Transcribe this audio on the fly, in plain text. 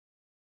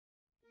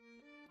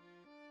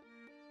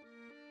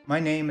My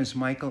name is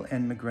Michael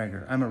N.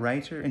 McGregor. I'm a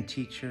writer and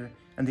teacher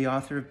and the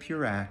author of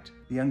Pure Act,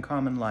 The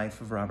Uncommon Life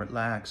of Robert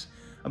Lax,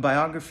 a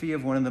biography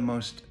of one of the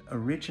most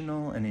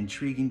original and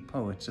intriguing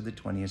poets of the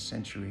 20th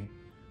century.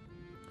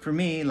 For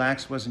me,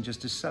 Lax wasn't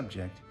just a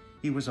subject,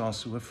 he was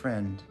also a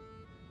friend.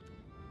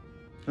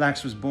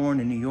 Lax was born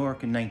in New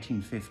York in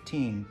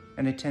 1915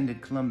 and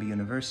attended Columbia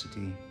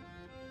University.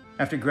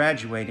 After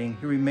graduating,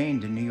 he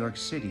remained in New York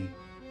City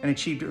and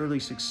achieved early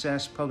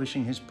success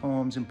publishing his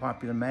poems in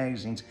popular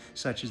magazines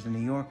such as The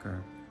New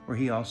Yorker, where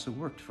he also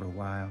worked for a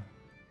while.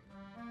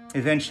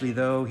 Eventually,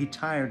 though, he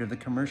tired of the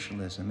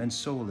commercialism and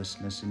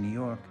soullessness in New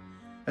York,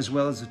 as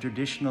well as the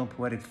traditional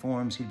poetic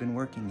forms he'd been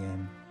working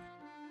in.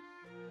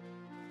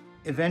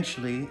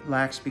 Eventually,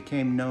 Lax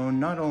became known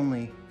not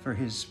only for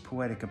his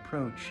poetic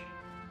approach,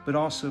 but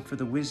also for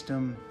the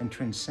wisdom and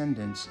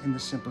transcendence in the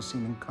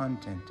simple-seeming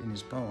content in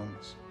his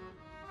poems.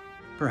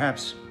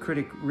 Perhaps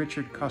critic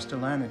Richard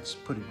Kostelanetz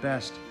put it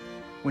best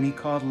when he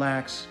called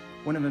Lax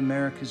one of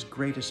America's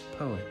greatest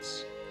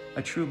poets,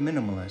 a true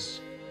minimalist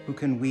who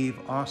can weave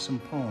awesome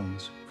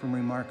poems from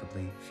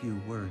remarkably few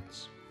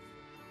words.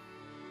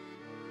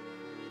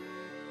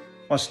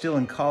 While still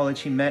in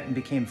college, he met and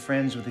became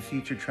friends with the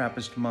future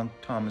Trappist monk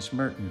Thomas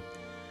Merton,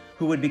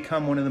 who would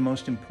become one of the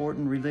most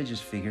important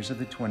religious figures of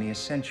the 20th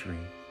century.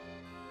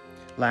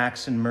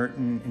 Lax and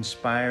Merton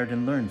inspired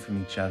and learned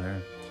from each other,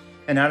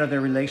 and out of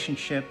their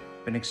relationship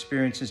and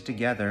experiences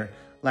together,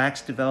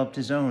 Lax developed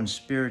his own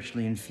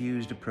spiritually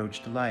infused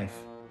approach to life.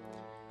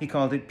 He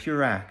called it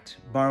Pure Act,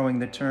 borrowing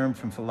the term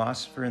from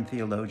philosopher and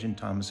theologian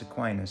Thomas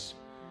Aquinas.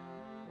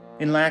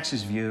 In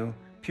Lax's view,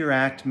 Pure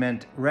Act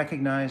meant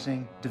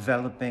recognizing,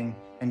 developing,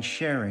 and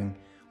sharing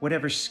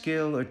whatever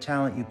skill or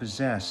talent you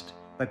possessed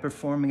by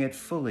performing it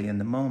fully in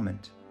the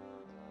moment.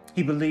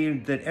 He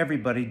believed that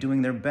everybody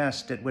doing their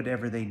best at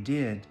whatever they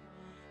did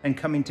and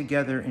coming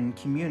together in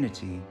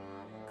community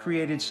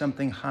created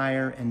something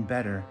higher and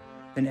better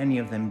than any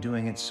of them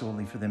doing it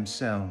solely for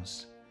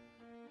themselves.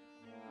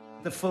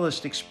 The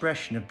fullest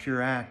expression of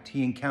Pure Act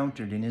he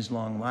encountered in his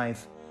long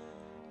life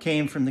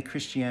came from the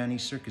Christiani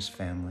Circus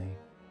family.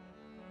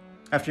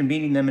 After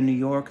meeting them in New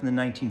York in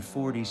the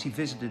 1940s, he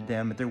visited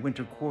them at their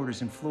winter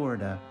quarters in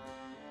Florida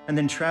and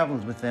then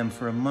traveled with them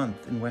for a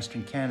month in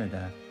Western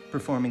Canada,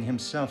 performing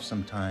himself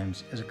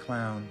sometimes as a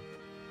clown.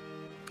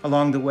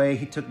 Along the way,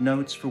 he took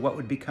notes for what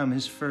would become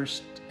his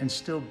first and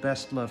still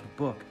best-loved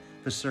book,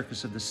 The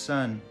Circus of the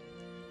Sun,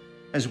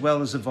 as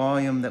well as a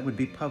volume that would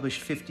be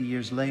published 50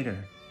 years later,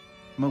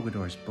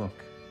 Mogador's Book.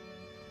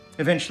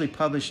 Eventually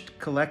published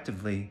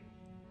collectively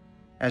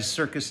as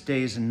Circus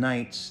Days and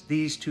Nights,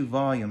 these two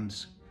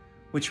volumes,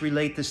 which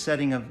relate the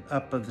setting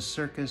up of the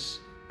circus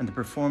and the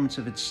performance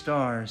of its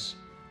stars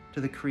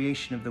to the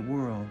creation of the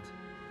world,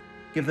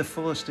 give the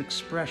fullest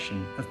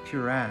expression of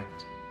Pure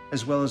Act,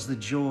 as well as the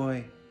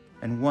joy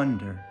and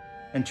wonder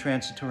and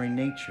transitory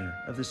nature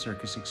of the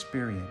circus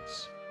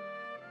experience.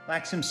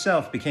 Lax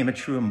himself became a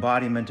true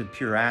embodiment of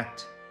Pure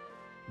Act.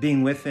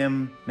 Being with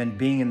him meant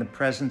being in the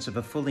presence of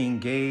a fully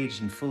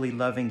engaged and fully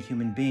loving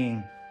human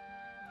being,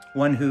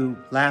 one who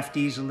laughed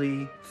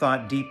easily,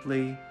 thought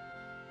deeply,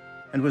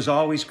 and was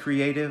always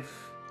creative,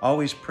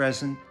 always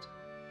present,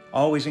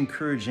 always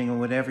encouraging in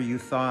whatever you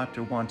thought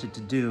or wanted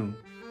to do.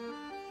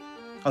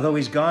 Although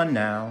he's gone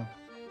now,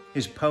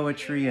 his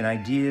poetry and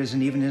ideas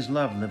and even his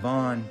love live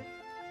on,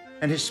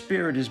 and his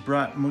spirit is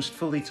brought most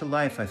fully to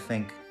life, I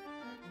think,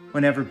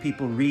 whenever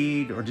people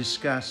read or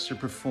discuss or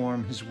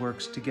perform his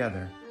works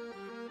together.